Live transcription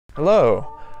Hello!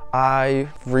 I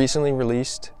recently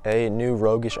released a new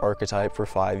roguish archetype for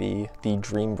 5e, the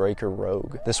Dreambreaker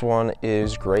Rogue. This one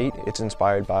is great. It's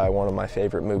inspired by one of my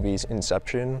favorite movies,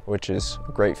 Inception, which is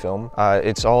a great film.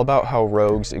 It's all about how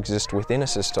rogues exist within a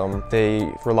system. They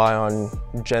rely on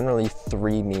generally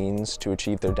 3 means to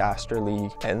achieve their dastardly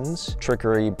ends: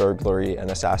 trickery, burglary,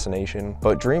 and assassination.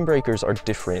 But Dreambreakers are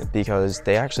different because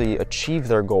they actually achieve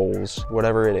their goals,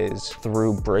 whatever it is,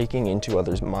 through breaking into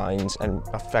others' minds and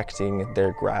affecting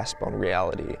their grasp on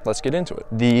reality. Let's get into it.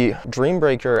 The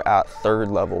Dreambreaker at 3rd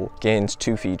level gains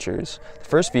 2 features. The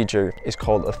first feature is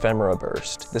called Ephemera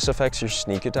Burst. This affects your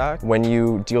sneak attack. When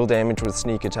you deal damage with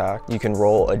sneak attack, you can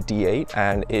roll a d8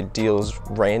 and it deals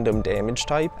random damage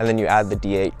type, and then you add the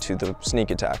d8 to the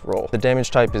sneak attack roll. The damage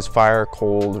type is fire,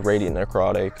 cold, radiant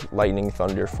necrotic, lightning,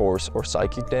 thunder, force, or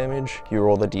psychic damage. You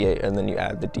roll the d8 and then you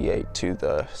add the d8 to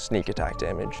the sneak attack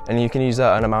damage. And you can use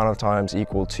that an amount of times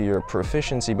equal to your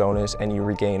proficiency bonus, and you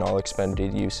regain all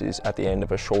expended uses at the end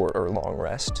of a short or long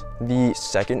rest. The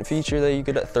second feature that you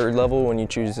get at 3rd level when you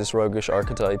choose this roguish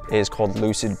archetype is called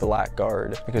Lucid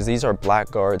Blackguard, because these are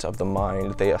blackguards of the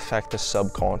mind. They affect the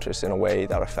subconscious in a way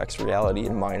that affects reality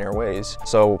in minor ways.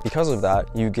 So because of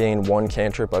that, you gain 1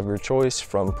 cantrip of your choice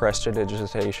from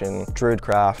Prestidigitation,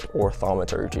 Druidcraft, or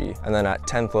Thaumaturgy. And then at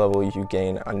 10th level, you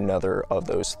gain another of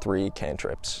those 3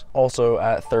 cantrips. Also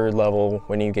at 3rd level,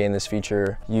 when you gain this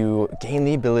feature, you gain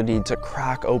the ability to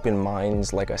crack open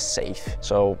minds like a safe.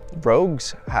 So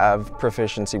rogues have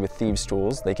proficiency with thieves'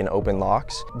 tools. They can open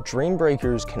locks.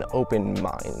 Dreambreakers can open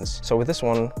minds. So with this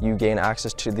one, you gain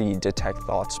access to the Detect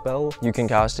Thought spell. You can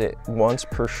cast it once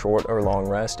per short or long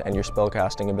rest, and your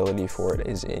spellcasting ability for it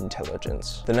is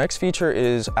Intelligence. The next feature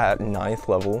is at 9th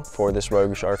level for this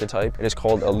roguish archetype. It is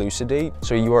called Elucidate.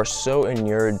 So you are so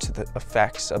inured to the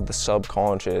effects of the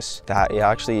subconscious that it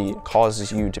actually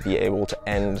causes you to be able to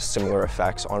end similar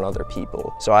effects on other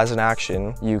people. So as an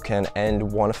action, you can end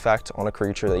 1 effect on a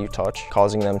creature that you touch,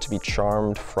 causing them to be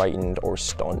charmed, frightened, or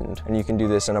stunned. And you can do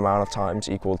this an amount of times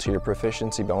equal to your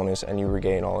proficiency bonus, and you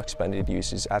regain all expended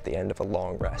uses at the end of a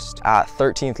long rest. At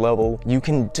 13th level, you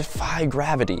can defy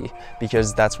gravity,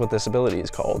 because that's what this ability is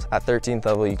called. At 13th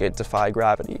level, you get defy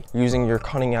gravity. Using your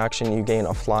cunning action, you gain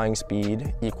a flying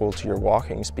speed equal to your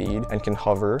walking speed and can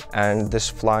hover, and this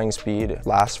flying speed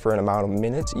lasts for an amount of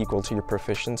minutes equal to your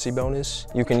proficiency bonus.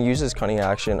 You can use this cunning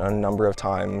action a number of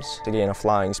times to gain a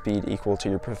flying speed equal to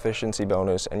your proficiency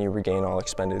bonus, and you regain all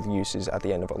expended uses at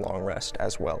the end of a long rest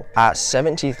as well. At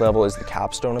 17th level is the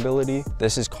capstone ability.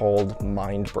 This is called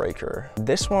Mindbreaker.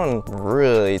 This one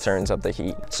really turns up the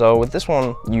heat. So with this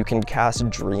one, you can cast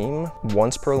Dream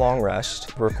once per long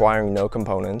rest, requiring no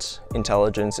components.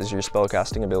 Intelligence is your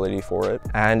spellcasting ability for it.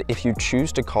 And if you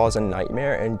choose to cause a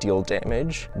nightmare and deal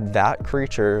damage, that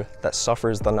creature that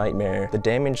suffers the nightmare, the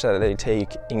damage that they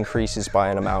take increases by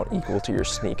an amount equal to your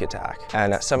sneak attack.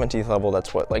 And at 17th level,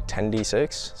 that's what, like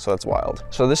 10d6? So that's wild.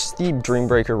 So this is the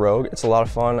Dreambreaker Rogue. It's a lot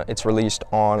of fun. It's released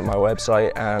on my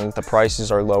website, and the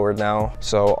prices are lowered now.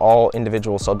 So all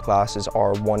individual subclasses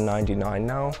are $199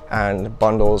 now, and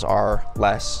bundles are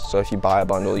less. So if you buy a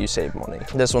bundle, you save money.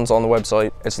 This one's on the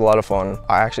website. It's a lot of fun.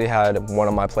 I actually had one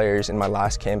of my players in my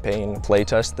last campaign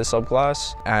playtest the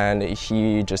subclass, and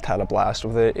he just had a blast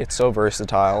with it. It's so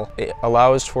versatile. It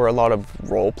allows for a lot of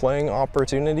role-playing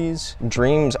opportunities.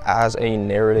 Dreams as a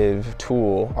narrative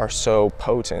tool are so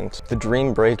potent. The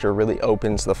Dreambreaker really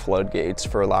opens the floodgates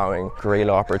for allowing great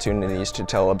opportunities to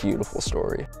tell a beautiful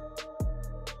story.